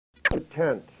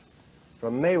10th.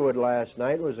 From Maywood last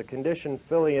night was a conditioned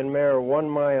filly and mare 1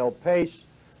 mile pace.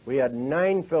 We had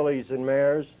 9 fillies and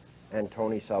mares and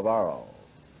Tony Salvaro.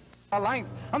 A length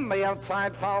on the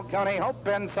outside, Falcone Hope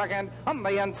in second. On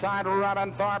the inside,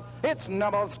 Robin Thorpe. It's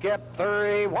Noble Skip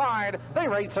 3 wide. They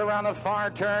race around the far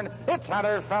turn. It's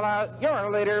Heather Fella,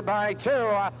 your leader by 2.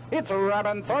 It's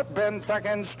Robin Thorpe in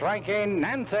second, striking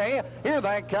Nancy. Here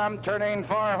they come, turning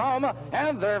for home.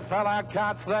 Heather Fella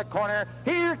cuts the corner.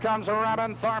 Here comes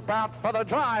Robin Thorpe out for the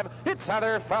drive. It's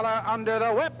Heather Fella under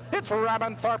the whip. It's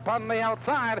Robin Thorpe on the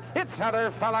outside. It's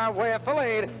Heather Fella with the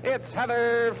lead. It's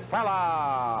Heather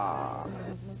Fella.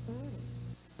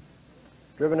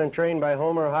 Driven and trained by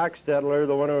Homer Hochstetler,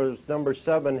 the winner was number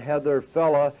 7, Heather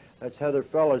Fella. That's Heather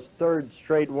Fella's 3rd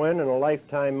straight win and a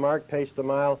lifetime mark, paced a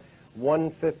mile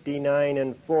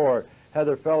 1:59.4.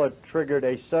 Heather Fella triggered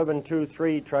a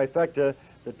 7-2-3 trifecta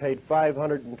that paid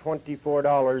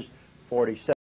 $524.47.